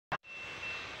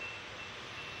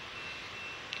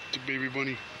The baby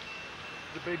bunny.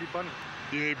 The baby bunny.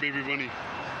 Yeah, baby bunny.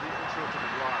 The intro to the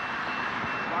vlog.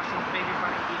 Watching the baby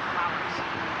bunny eat flowers.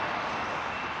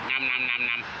 Nom nom nom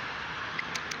nom.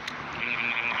 Nom nom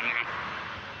nom nom nom.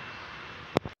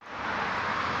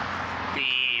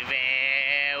 Be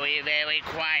very, very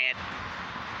quiet.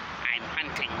 I'm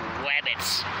hunting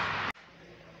rabbits.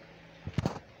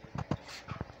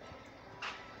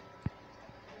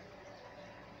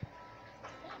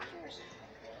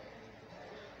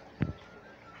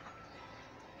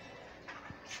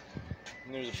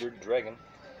 And there's a bearded dragon.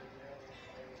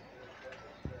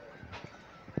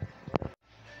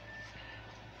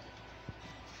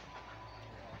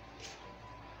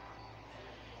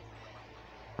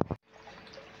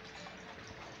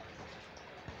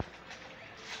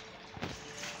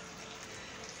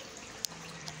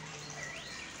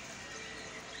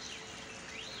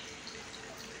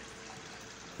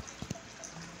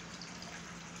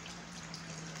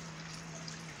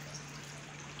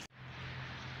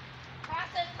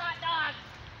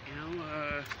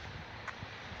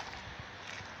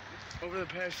 Over the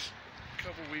past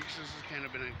couple weeks, this has kind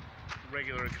of been a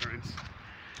regular occurrence.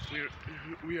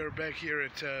 We are back here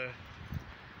at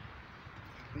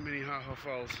Minnehaha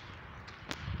Falls.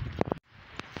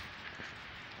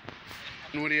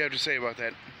 And what do you have to say about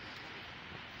that?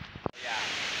 Yeah.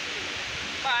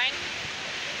 Fine.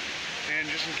 And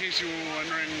just in case you were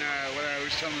wondering whether I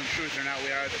was telling the truth or not,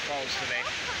 we are at the falls today.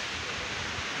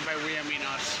 And by we, I mean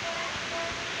us.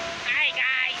 Hi,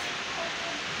 guys.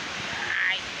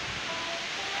 Hi.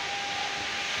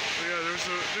 So yeah,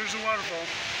 there's a waterfall.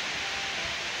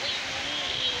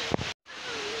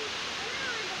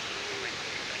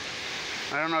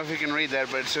 I don't know if you can read that,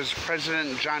 but it says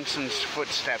President Johnson's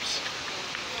footsteps.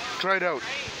 Try it out.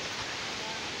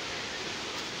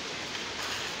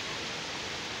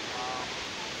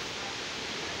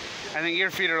 I think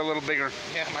your feet are a little bigger.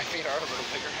 Yeah, my feet are a little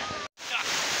bigger.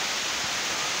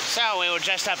 So we were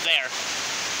just up there.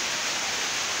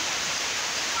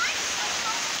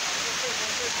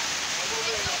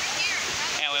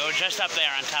 Yeah, we were just up there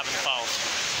on top of the falls.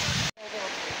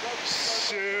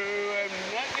 So I'm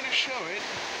not going to show it,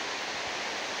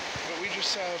 but we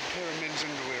just saw a pair of men's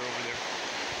underwear over there.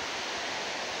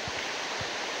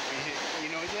 You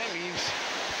know what that means?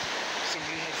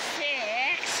 Somebody had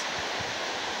sex.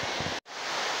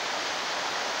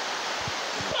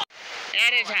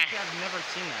 That is I've never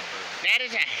seen that bird. That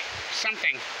is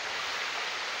something.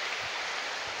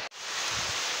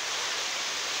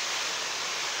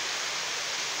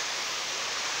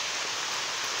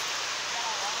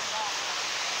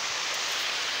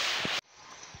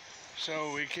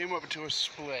 So we came up to a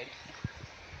split,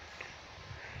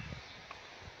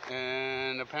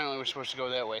 and apparently we're supposed to go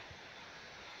that way.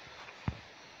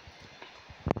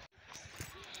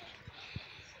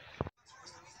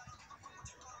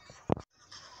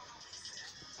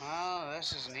 Oh,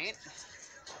 this is neat.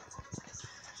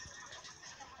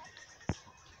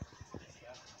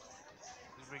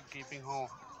 This big gaping hole.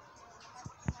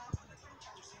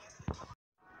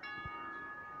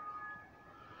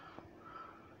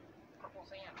 Purple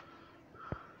sand.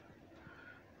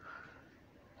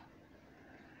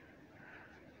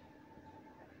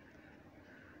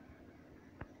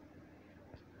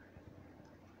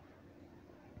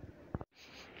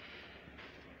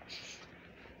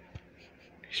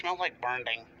 It smells like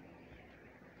burning.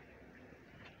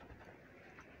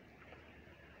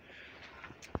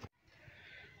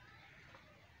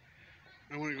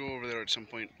 I want to go over there at some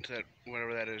point to that,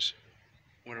 whatever that is,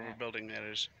 whatever building that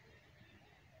is.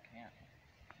 Yeah.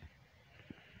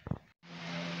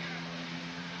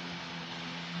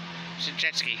 It's a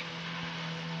jet ski.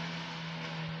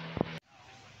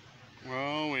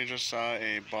 Well, we just saw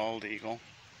a bald eagle.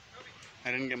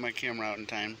 I didn't get my camera out in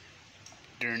time.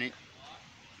 Darn it.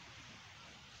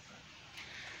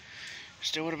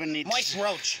 Still would have been neat. Moist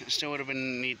roach. Still would have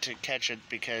been neat to catch it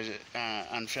because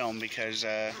on film because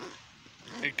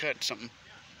it caught something.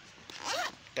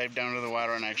 Dived down to the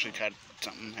water and actually caught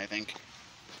something. I think.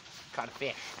 Caught a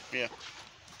fish. Yeah.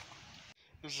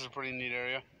 This is a pretty neat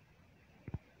area.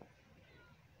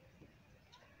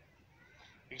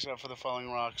 Except for the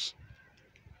falling rocks.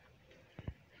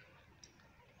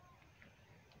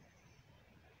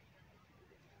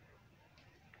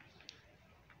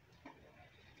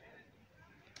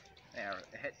 Yeah, it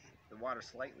hit the water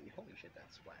slightly. Holy shit, that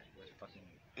splash was fucking...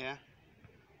 Yeah.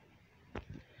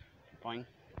 Boing.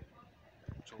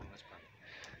 So this part.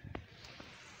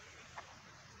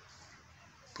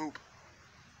 Poop.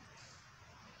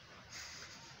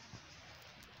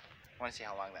 I want to see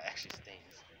how long that actually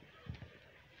stays.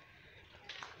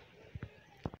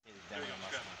 There we go.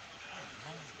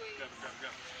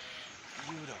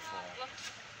 Beautiful.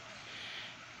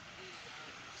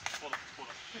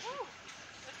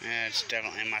 Yeah, it's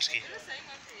definitely musky.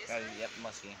 Yep,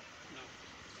 musky.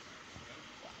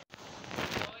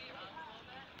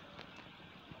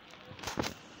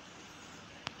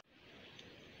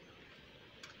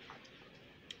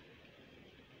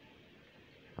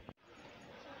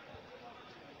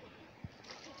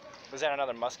 Was that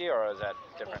another muskie or is that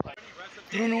different? I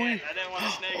don't know. I didn't want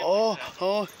to snag it.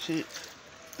 Oh, shit.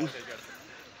 Okay, good.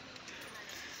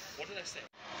 What did I say?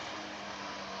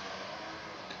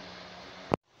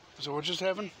 So what just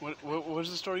happened? What was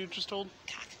the story you just told?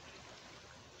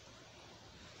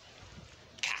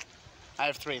 I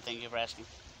have 3, thank you for asking.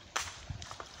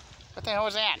 What the hell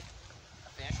was that? A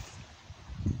fish?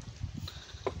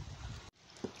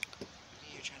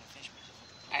 You're trying to fish me.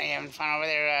 I having fun over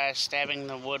there stabbing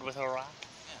the wood with a rock.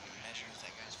 Yeah, measure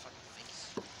that guy's fucking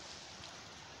face.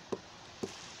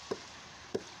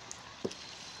 I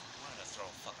wanted to throw a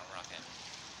fucking rock at him.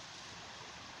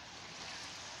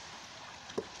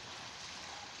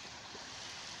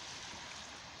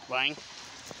 Lying.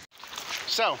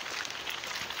 So,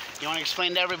 you want to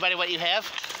explain to everybody what you have?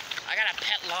 I got a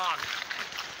pet log.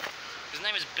 His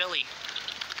name is Billy.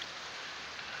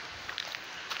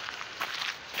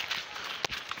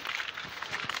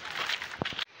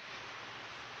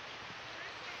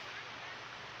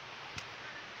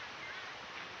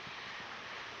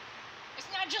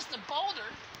 It's not just a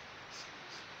boulder.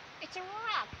 It's a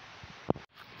rock.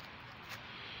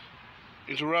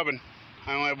 It's a rubbin.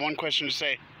 I only have one question to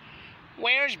say.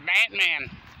 Where's Batman?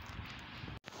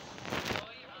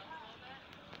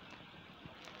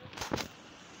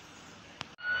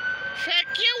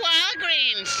 Fuck you,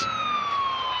 Walgreens!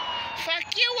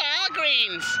 Fuck you,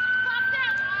 Walgreens! Fuck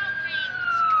that Walgreens!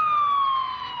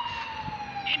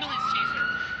 Ambulance chaser.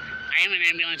 I am an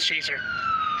ambulance chaser.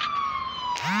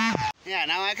 Yeah,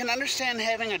 now I can understand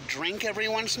having a drink every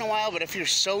once in a while, but if you're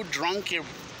so drunk you're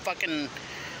fucking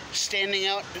standing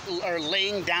out or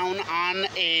laying down on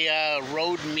a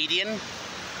road median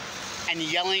and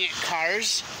yelling at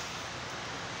cars.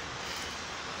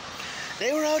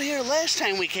 They were out here last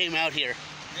time we came out here.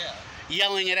 Yeah.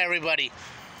 Yelling at everybody.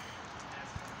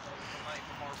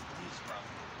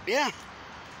 Yeah.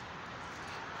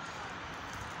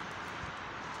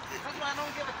 That's why I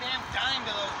don't give a damn dime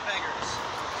to those beggars.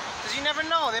 Because you never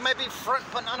know. They might be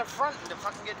putting on a front to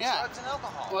fucking get drugs and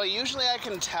alcohol. Well, usually I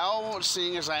can tell,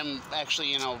 seeing as I'm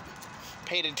actually,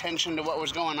 paid attention to what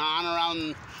was going on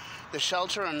around the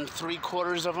shelter, and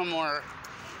 3/4 of them were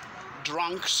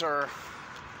drunks or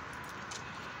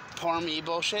poor me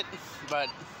bullshit, but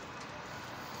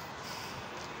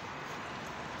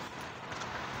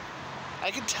I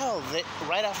could tell that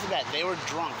right off the bat they were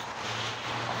drunk.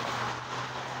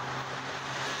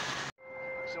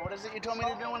 So what is it you told me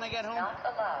to do when I get home? Not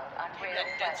allowed on rail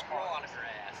That dead squirrel out platforms. of her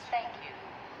ass. Thank you.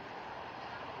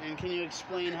 And can you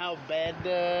explain how bad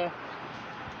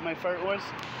my fart was?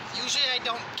 Usually I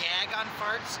don't gag on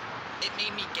farts. It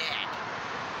made me gag.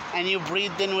 And you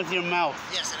breathed in with your mouth.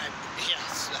 Yes, I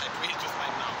breathed with my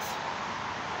mouth.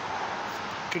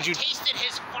 Could you? Tasted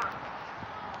his fart.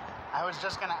 I was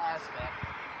just gonna ask that.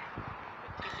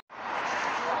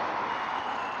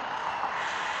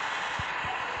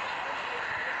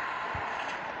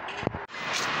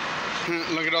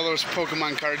 Look at all those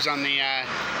Pokemon cards on the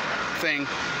thing.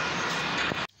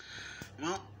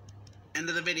 Well, end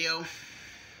of the video.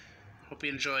 Hope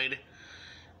you enjoyed.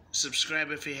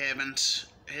 Subscribe if you haven't.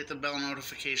 Hit the bell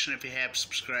notification if you have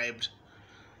subscribed.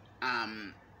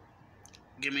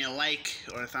 Give me a like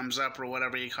or a thumbs up or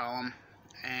whatever you call them.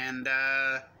 And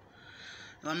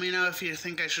let me know if you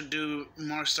think I should do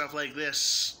more stuff like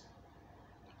this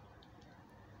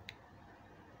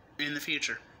in the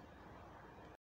future.